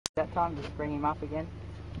That time, just bring him up again.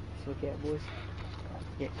 Just look out, boys.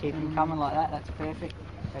 Yeah, keep him coming like that. That's perfect.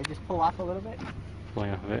 So just pull up a little bit.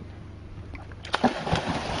 Pulling up a bit.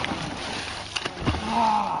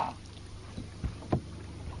 Oh.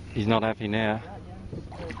 He's not happy now.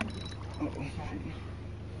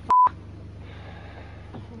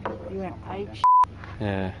 You went ape.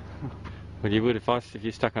 Yeah. Well, you would if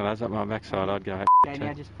you stuck my lads up my backside. I'd go. Okay,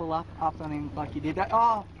 now just pull up on him like you did that.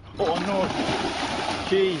 Oh! Oh no!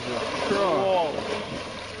 Jesus Christ!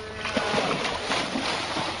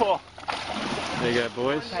 Oh. There you go,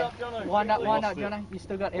 boys. Okay. Wind up, Jono. You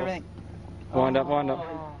still got everything. Wind up.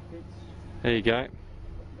 There you go.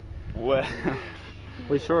 Wow.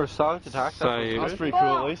 We saw a shark attack. So, That's pretty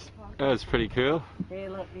cool, at least. That was pretty cool. Yeah,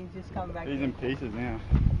 look, he's just come back. He's in pieces now.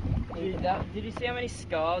 Dude, did you see how many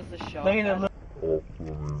scars the shark Look at had? him.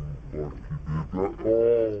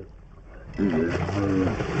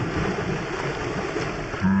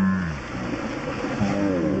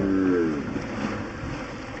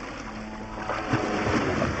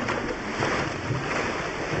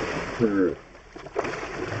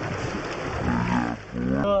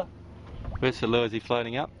 Where's the lure? Is he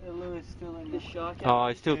floating up? The lure's still in The shark. Oh,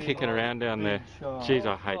 he's still kicking around down there. Jeez,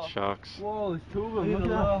 I hate sharks. Whoa, there's two of them. Look at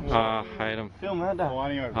that. Oh, I hate them. Film that down.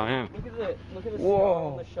 I am. Look at the scar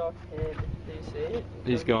on the shark's head. Do you see it?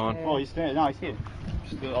 He's gone. Oh, he's standing. No, he's here.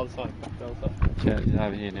 Just the other side. The other side. Yeah, he's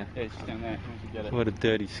over here now. Yeah, he's just down there. Once you get it. What a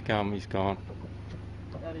dirty scum, he's gone.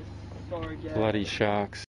 That is so gay. Bloody sharks.